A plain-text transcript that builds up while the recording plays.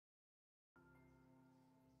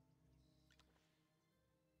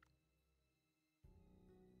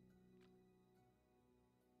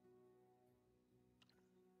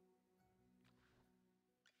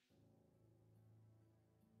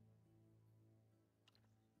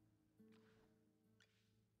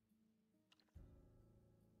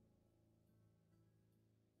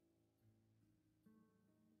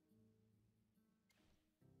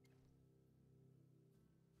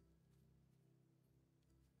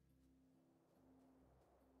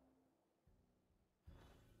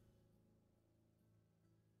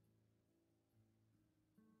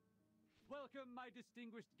Welcome, my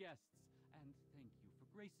distinguished guests, and thank you for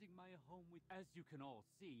gracing my home with... As you can all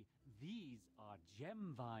see, these are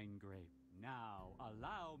gemvine grapes. Now,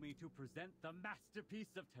 allow me to present the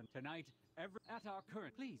masterpiece of tonight, at our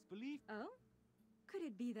current... Please, believe... Oh? Could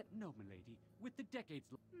it be that... No, milady. With the decades...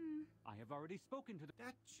 I have already spoken to the...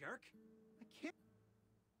 That jerk? I can't...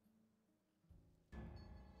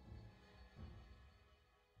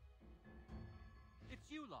 It's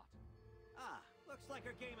you lot. Ah, looks like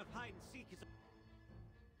our game of hide-and-seek is...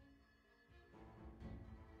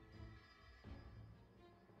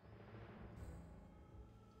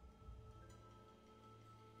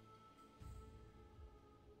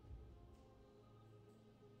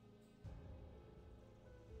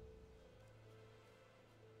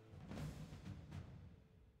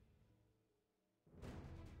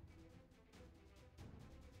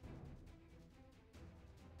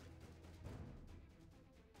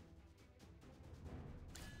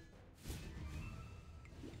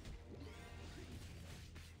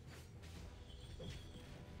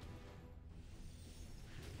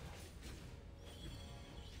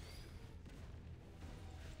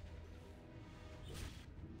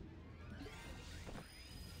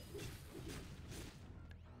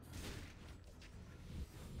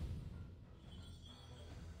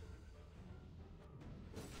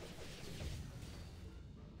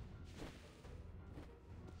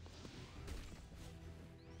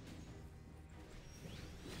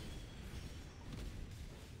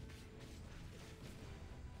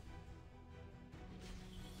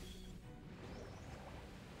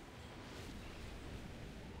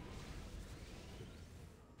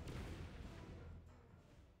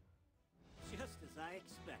 Just as I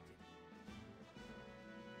expected.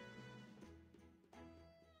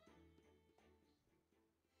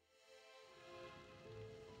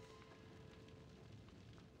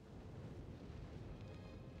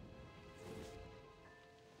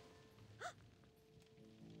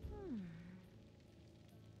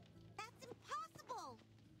 That's impossible!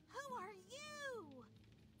 Who are you?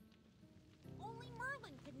 Only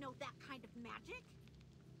Merlin could know that kind of magic.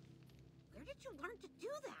 Where did you learn to do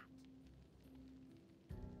that?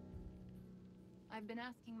 I've been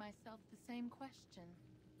asking myself the same question.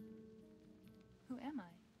 Who am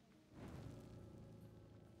I?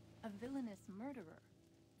 A villainous murderer?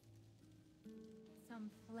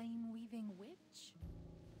 Some flame-weaving witch?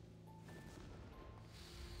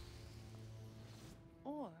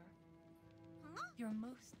 Or your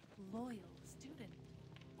most loyal student?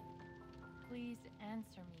 Please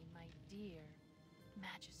answer me, my dear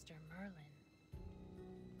Magister Merlin.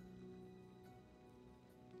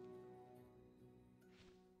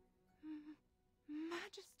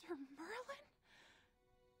 Magister Merlin?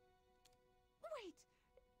 Wait,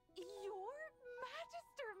 you're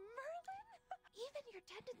Magister Merlin? Even your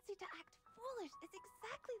tendency to act foolish is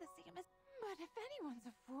exactly the same as... But if anyone's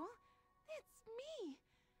a fool, it's me.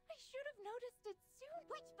 I should have noticed it soon.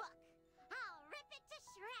 Which book? I'll rip it to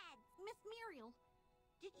shreds! Miss Muriel,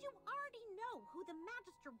 did you already know who the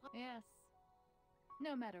Magister was? Yes.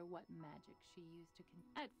 No matter what magic she used to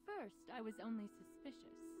At first, I was only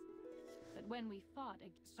suspicious. But when we fought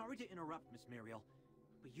Sorry to interrupt, Miss Muriel,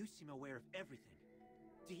 but you seem aware of everything.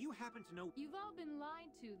 Do you happen to know... You've all been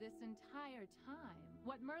lied to this entire time.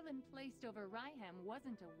 What Merlin placed over Ryham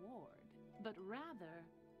wasn't a ward, but rather...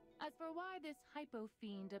 As for why this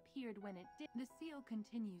hypo-fiend appeared when it did, the seal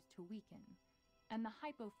continues to weaken, and the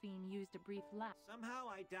hypo-fiend used a brief lapse. Somehow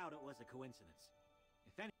I doubt it was a coincidence.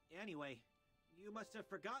 Anyway, you must have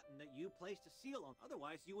forgotten that you placed a seal on...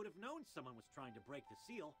 Otherwise, you would have known someone was trying to break the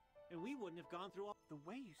seal. And we wouldn't have gone through all... The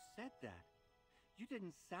way you said that, you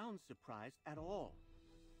didn't sound surprised at all.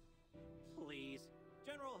 Please.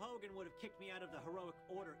 General Hogan would have kicked me out of the Heroic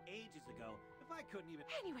Order ages ago if I couldn't even...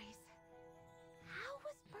 Anyways, how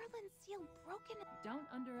was Merlin's seal broken? Don't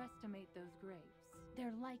underestimate those grapes.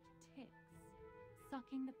 They're like ticks,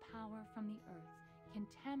 sucking the power from the earth.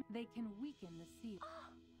 They can weaken the seal.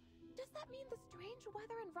 Does that mean the strange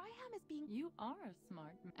weather in Ryham is being... You are a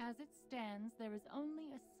smart man. As it stands, there is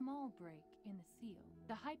only a small break in the seal.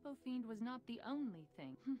 The hypo-fiend was not the only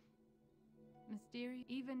thing. Mysterious.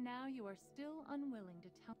 Even now, you are still unwilling to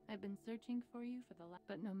tell. I've been searching for you for the last...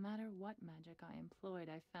 But no matter what magic I employed,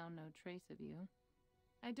 I found no trace of you.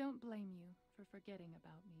 I don't blame you for forgetting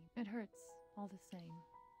about me. It hurts all the same.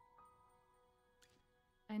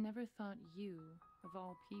 I never thought you, of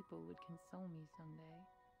all people, would console me someday.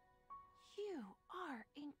 You are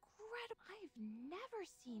incredible. I've never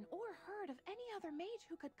seen or heard of any other mage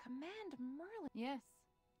who could command Merlin. Yes.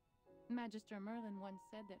 Magister Merlin once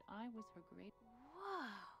said that I was her great...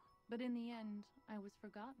 Whoa. But in the end, I was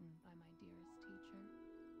forgotten by my dearest teacher.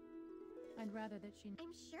 I'd rather that she...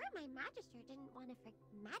 I'm sure my Magister didn't want to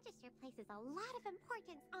Magister places a lot of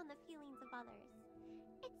importance on the feelings of others.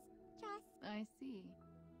 It's just... I see.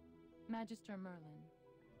 Magister Merlin.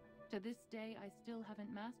 To this day, I still haven't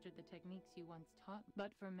mastered the techniques you once taught, but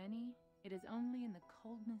for many, it is only in the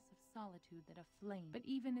coldness of solitude that a flame... But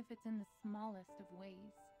even if it's in the smallest of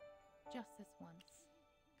ways, just this once,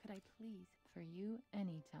 could I please for you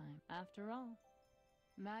anytime? After all,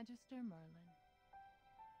 Magister Merlin.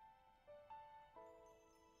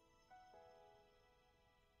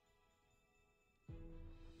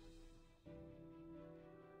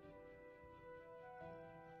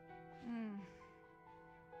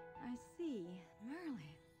 I see.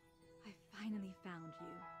 Merlin, I finally found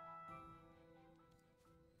you.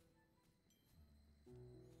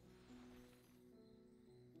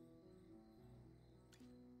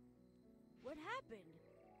 What happened?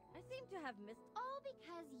 I seem to have missed... All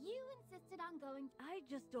because you insisted on going... I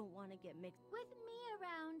just don't want to get mixed... With me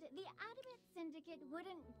around, the Adamant Syndicate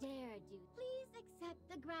wouldn't dare do. Please accept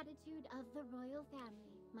the gratitude of the royal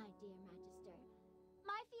family, my dear Magister.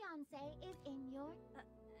 My fiancé is in your...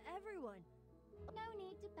 everyone. No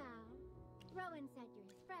need to bow. Rowan said you're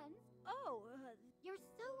his friends. Oh, You're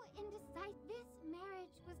so indecisive. This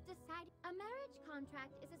marriage was decided. A marriage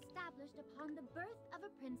contract is established upon the birth of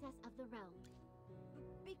a princess of the realm.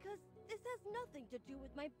 because this has nothing to do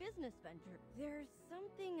with my business venture. There's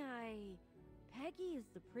something Peggy is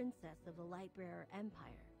the princess of the Lightbearer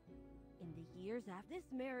Empire. In the years after, this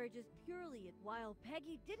marriage is purely while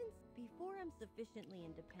Peggy didn't... Before I'm sufficiently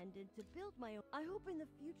independent to build my own... I hope in the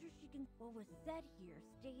future she can... What was said here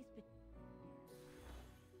stays...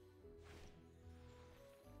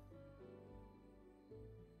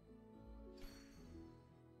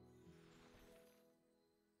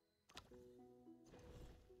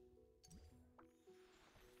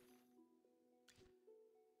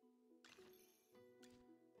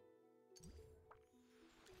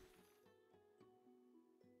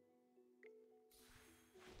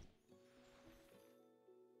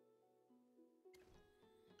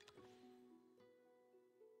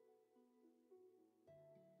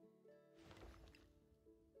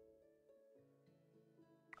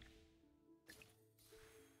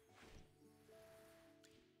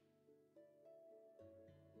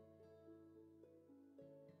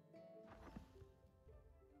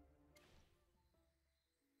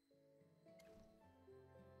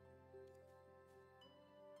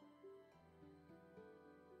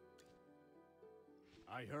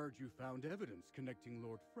 I heard you found evidence connecting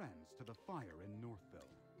Lord Franz to the fire in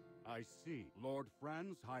Northville. I see. Lord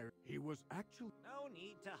Franz hired... He was actually... No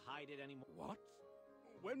need to hide it anymore. What?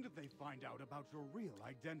 When did they find out about your real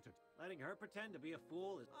identity? Letting her pretend to be a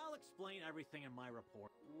fool is... I'll explain everything in my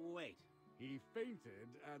report. Wait. He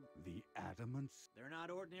fainted at... The Adamants? They're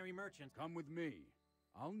not ordinary merchants. Come with me.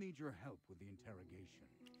 I'll need your help with the interrogation.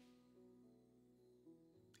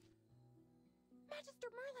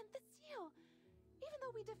 Magister Merlin, the seal! Even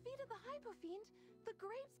though we defeated the Hypofiend, the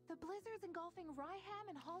grapes, the blizzards engulfing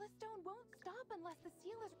Ryham and Hollystone won't stop unless the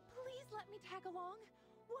seal is... Please let me tag along.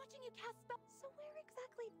 Watching you cast spells... So where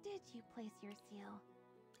exactly did you place your seal?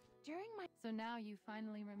 During my... So now you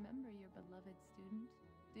finally remember your beloved student,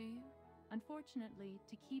 do you? Unfortunately,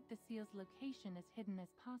 to keep the seal's location as hidden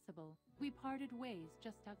as possible, we parted ways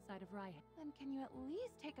just outside of Ryham. Then can you at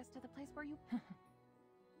least take us to the place where you...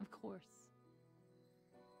 Of course.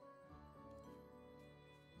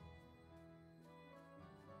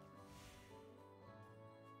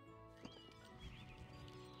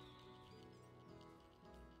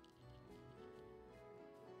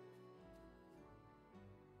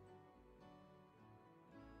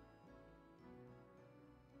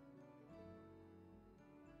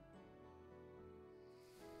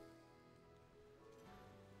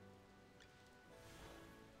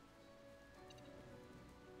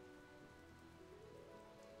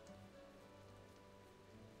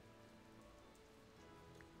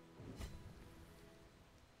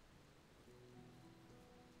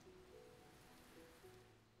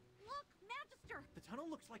 The tunnel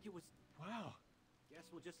looks like it was... Wow. Guess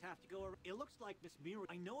we'll just have to go around. It looks like Miss Mira...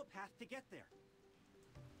 I know a path to get there.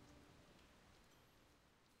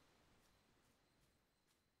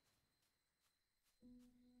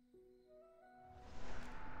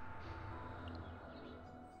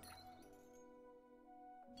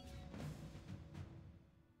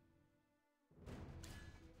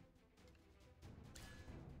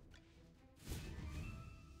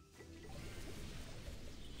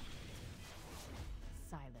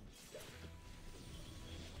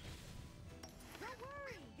 Don't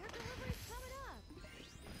worry! Your delivery's coming up!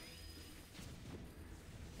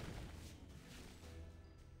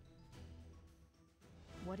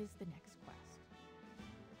 What is the next quest?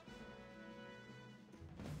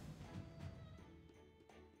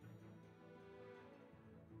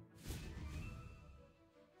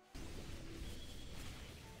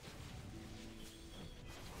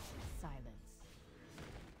 Silence.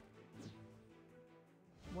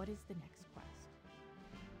 What is the next quest?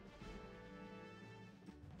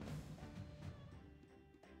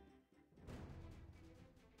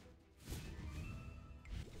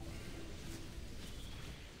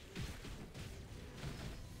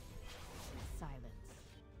 Silence.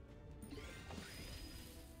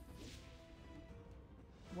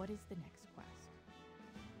 What is the next quest?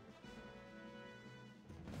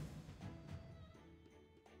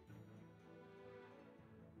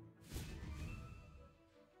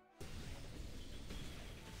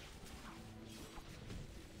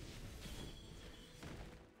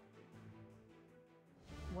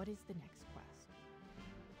 What is the next quest?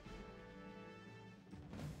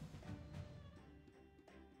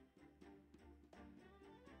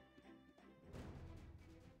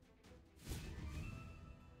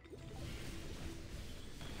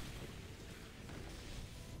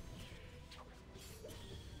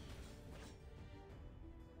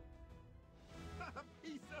 A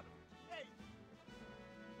piece of cake!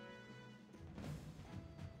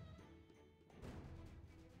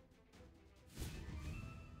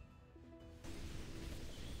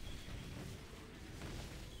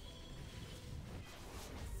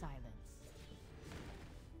 Silence.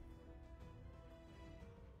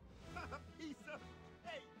 A piece of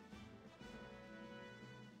cake!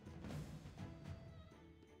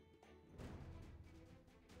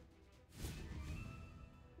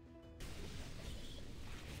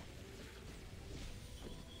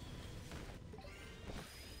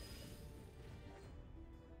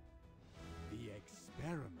 The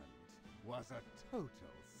experiment was a total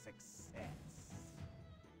success.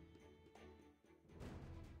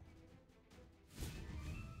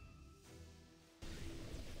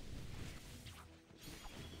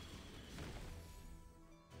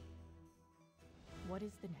 What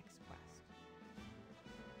is the next quest?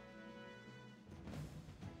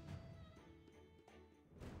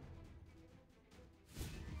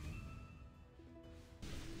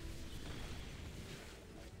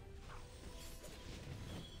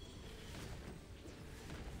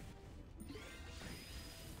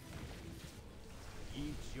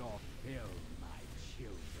 Eat your fill, my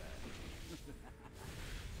children.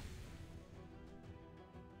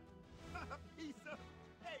 A piece of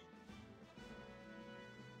cake!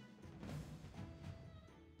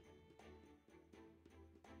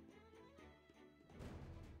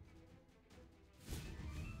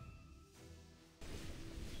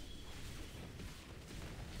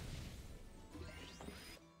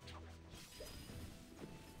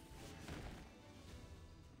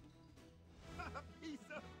 A piece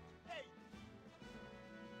of cake!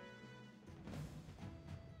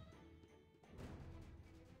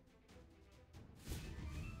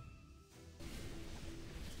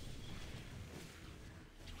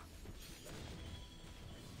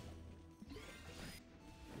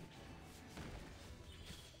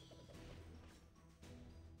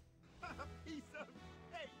 A piece of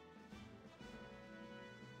cake!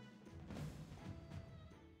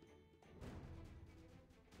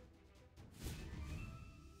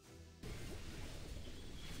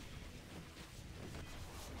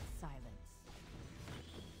 Silence.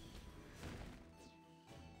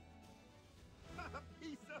 A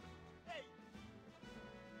piece of cake!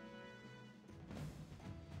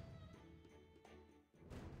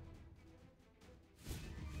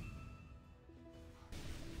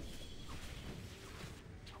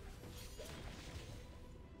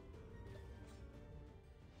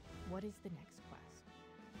 What is the next quest?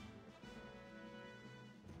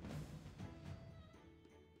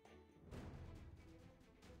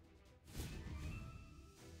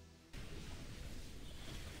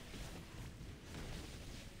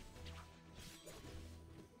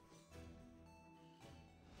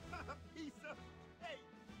 A piece of cake!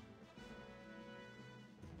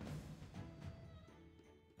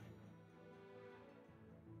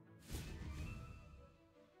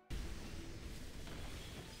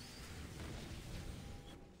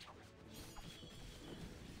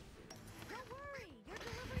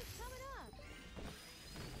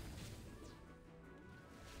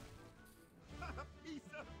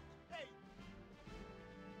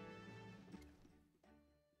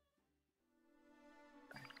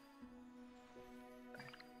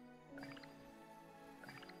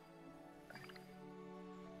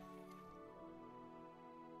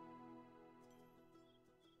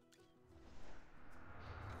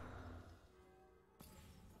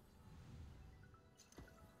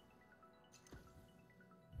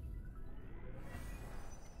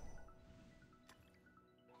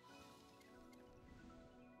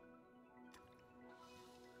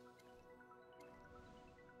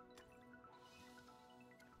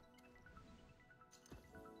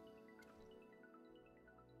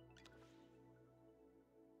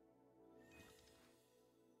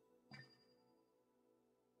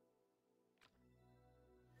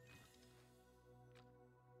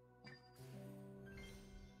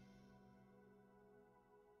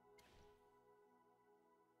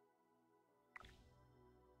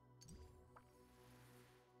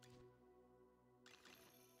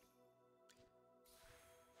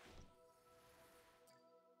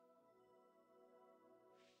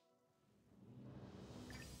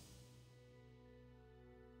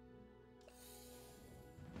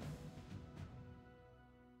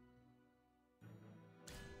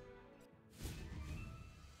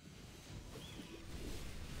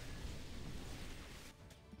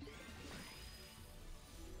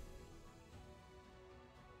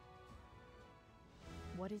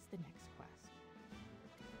 what is the next quest?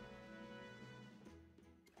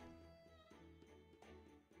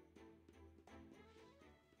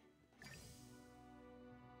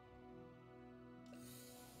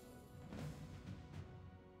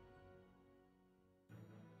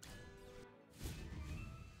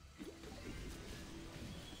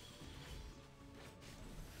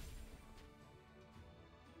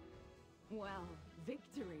 Well,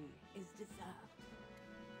 victory is deserved.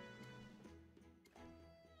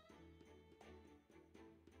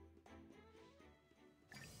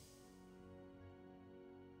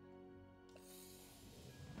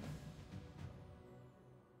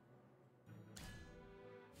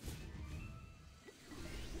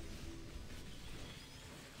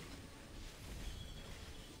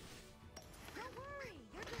 Don't worry,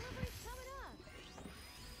 your delivery's coming up.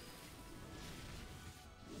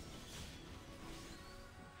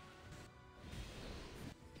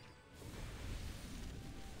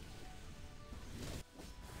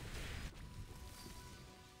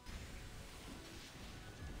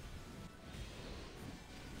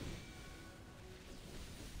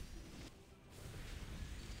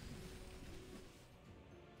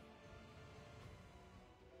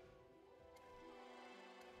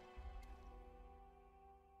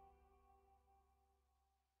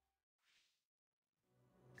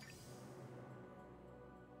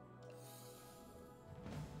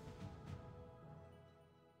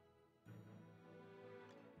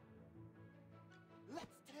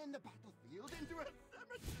 Let's turn the battlefield into a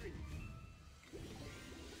cemetery!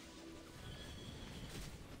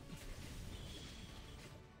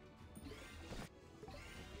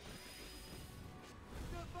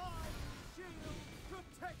 Divine shield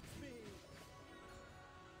protects me!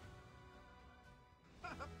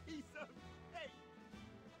 A piece of cake!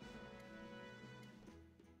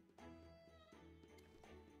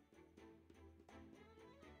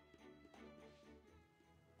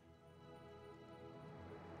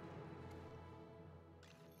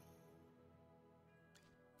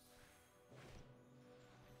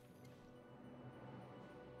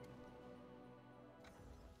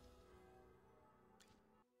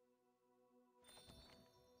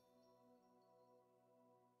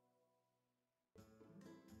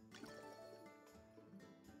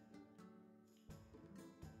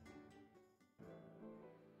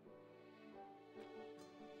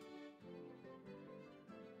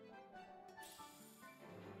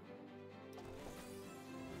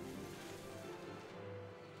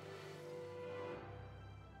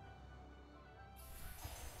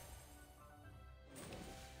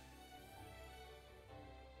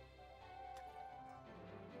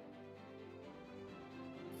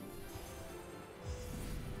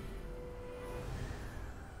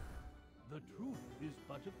 The truth is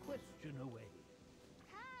but a question away.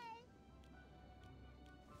 Hi!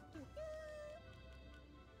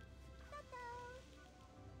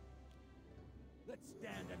 Let's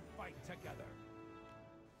stand and fight together.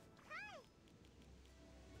 Hi!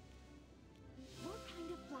 What kind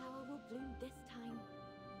of flower will bloom this time?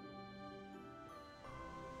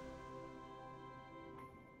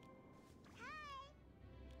 Hi!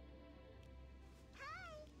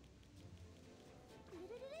 Hi!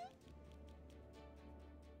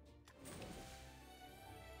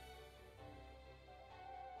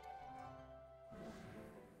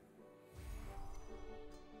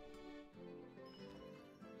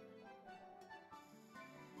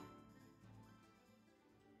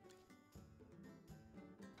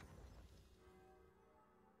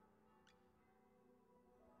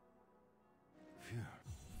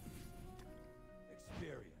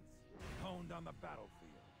 Experience, honed on the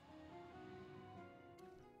battlefield.